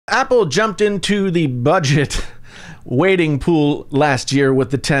Apple jumped into the budget waiting pool last year with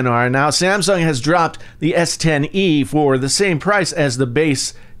the XR. Now Samsung has dropped the S10e for the same price as the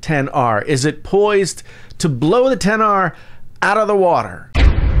base XR. Is it poised to blow the XR out of the water?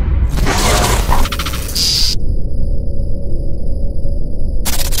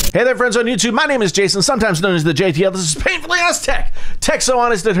 Hey there, friends on YouTube. My name is Jason, sometimes known as the JTL. This is Painfully Honest Tech. Tech so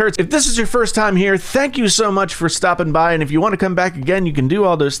honest it hurts. If this is your first time here, thank you so much for stopping by. And if you want to come back again, you can do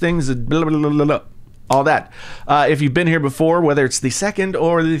all those things. Blah, blah, blah, blah, blah, all that. If you've been here before, whether it's the second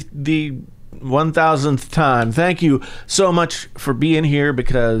or the 1000th time, thank you so much for being here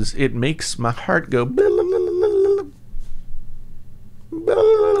because it makes my heart go. Blah, blah, blah, blah,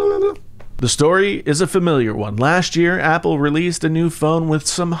 blah, blah. The story is a familiar one. Last year, Apple released a new phone with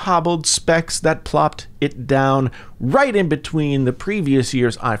some hobbled specs that plopped it down right in between the previous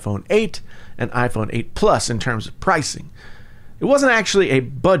year's iPhone 8 and iPhone 8 Plus in terms of pricing. It wasn't actually a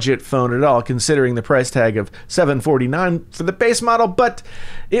budget phone at all, considering the price tag of $749 for the base model, but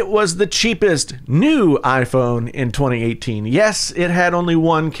it was the cheapest new iPhone in 2018. Yes, it had only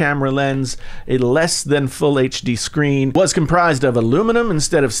one camera lens, a less than full HD screen, was comprised of aluminum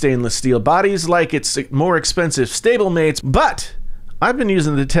instead of stainless steel bodies like its more expensive stablemates, but I've been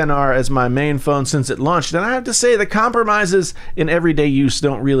using the XR as my main phone since it launched, and I have to say the compromises in everyday use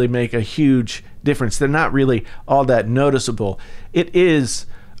don't really make a huge difference. They're not really all that noticeable. It is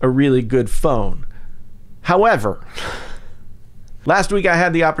a really good phone. However, last week I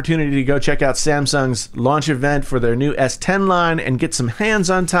had the opportunity to go check out Samsung's launch event for their new S10 line and get some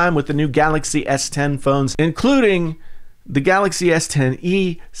hands-on time with the new Galaxy S10 phones, including the Galaxy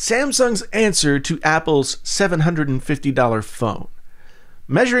S10e, Samsung's answer to Apple's $750 phone.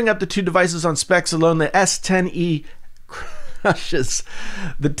 Measuring up the two devices on specs alone, the S10e crushes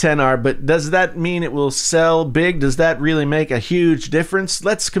the XR, but does that mean it will sell big? Does that really make a huge difference?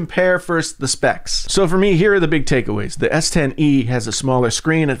 Let's compare first the specs. So for me, here are the big takeaways. The S10e has a smaller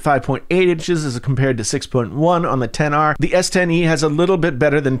screen at 5.8 inches as compared to 6.1 on the XR. The S10e has a little bit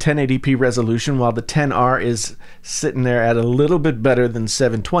better than 1080p resolution, while the XR is sitting there at a little bit better than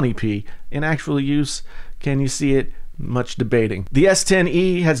 720p. In actual use, can you see it? Much debating. The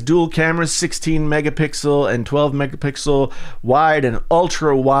S10e has dual cameras, 16 megapixel and 12 megapixel wide and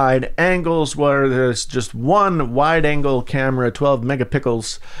ultra wide angles, where there's just one wide angle camera, 12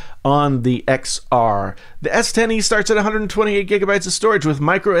 megapixels on the XR. The S10e starts at 128 gigabytes of storage with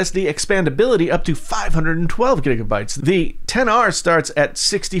micro SD expandability up to 512 gigabytes. The XR starts at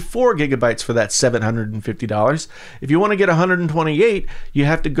 64 gigabytes for that $750. If you want to get 128, you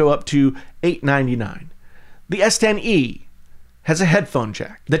have to go up to $899. The S10e has a headphone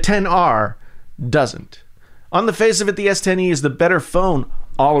jack. The XR doesn't. On the face of it, the S10e is the better phone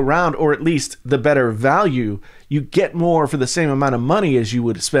all around, or at least the better value. You get more for the same amount of money as you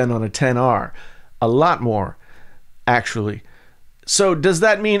would spend on a XR. A lot more, actually. So does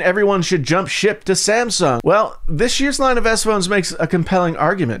that mean everyone should jump ship to Samsung? Well, this year's line of S phones makes a compelling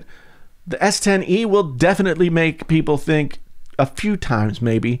argument. The S10e will definitely make people think a few times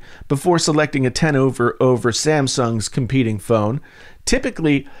maybe before selecting a 10 over Samsung's competing phone.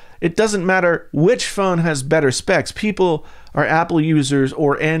 Typically, it doesn't matter which phone has better specs. People are Apple users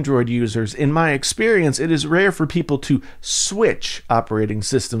or Android users. In my experience, it is rare for people to switch operating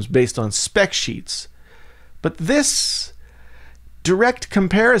systems based on spec sheets. But this direct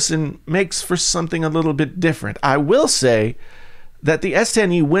comparison makes for something a little bit different. I will say that the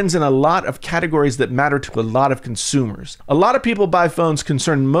S10e wins in a lot of categories that matter to a lot of consumers. A lot of people buy phones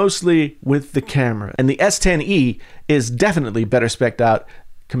concerned mostly with the camera, and the S10e is definitely better spec'd out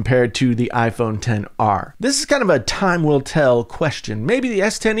compared to the iPhone XR. This is kind of a time will tell question. Maybe the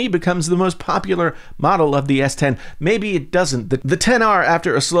S10e becomes the most popular model of the S10. Maybe it doesn't. The XR,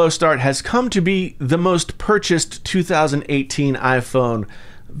 after a slow start, has come to be the most purchased 2018 iPhone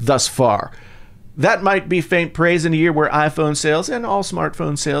thus far. That might be faint praise in a year where iPhone sales, and all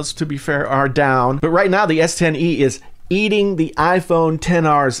smartphone sales, to be fair, are down. But right now, the S10e is eating the iPhone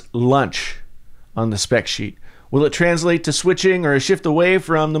XR's lunch on the spec sheet. Will it translate to switching or a shift away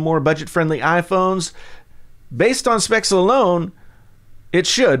from the more budget-friendly iPhones? Based on specs alone, it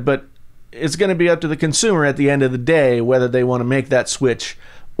should, but it's going to be up to the consumer at the end of the day whether they want to make that switch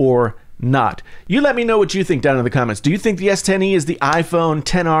or not. You let me know what you think down in the comments. Do you think the S10e is the iPhone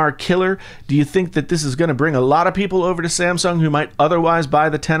XR killer? Do you think that this is going to bring a lot of people over to Samsung who might otherwise buy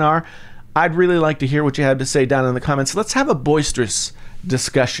the XR? I'd really like to hear what you have to say down in the comments. Let's have a boisterous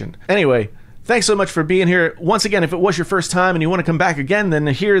discussion. Anyway, Thanks so much for being here. Once again, if it was your first time and you want to come back again, then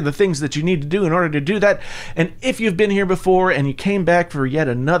here are the things that you need to do in order to do that. And if you've been here before and you came back for yet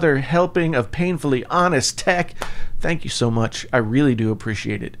another helping of painfully honest tech, thank you so much. I really do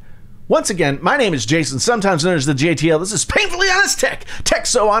appreciate it. Once again, my name is Jason, sometimes known as the JTL. This is Painfully Honest Tech. Tech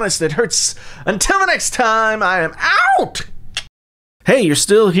so honest it hurts. Until the next time, I am out! Hey, you're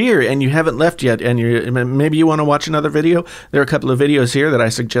still here and you haven't left yet, and maybe you want to watch another video. There are a couple of videos here that I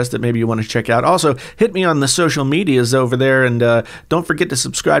suggest that maybe you want to check out. Also, hit me on the social medias over there, and don't forget to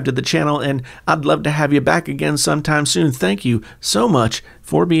subscribe to the channel, and I'd love to have you back again sometime soon. Thank you so much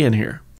for being here.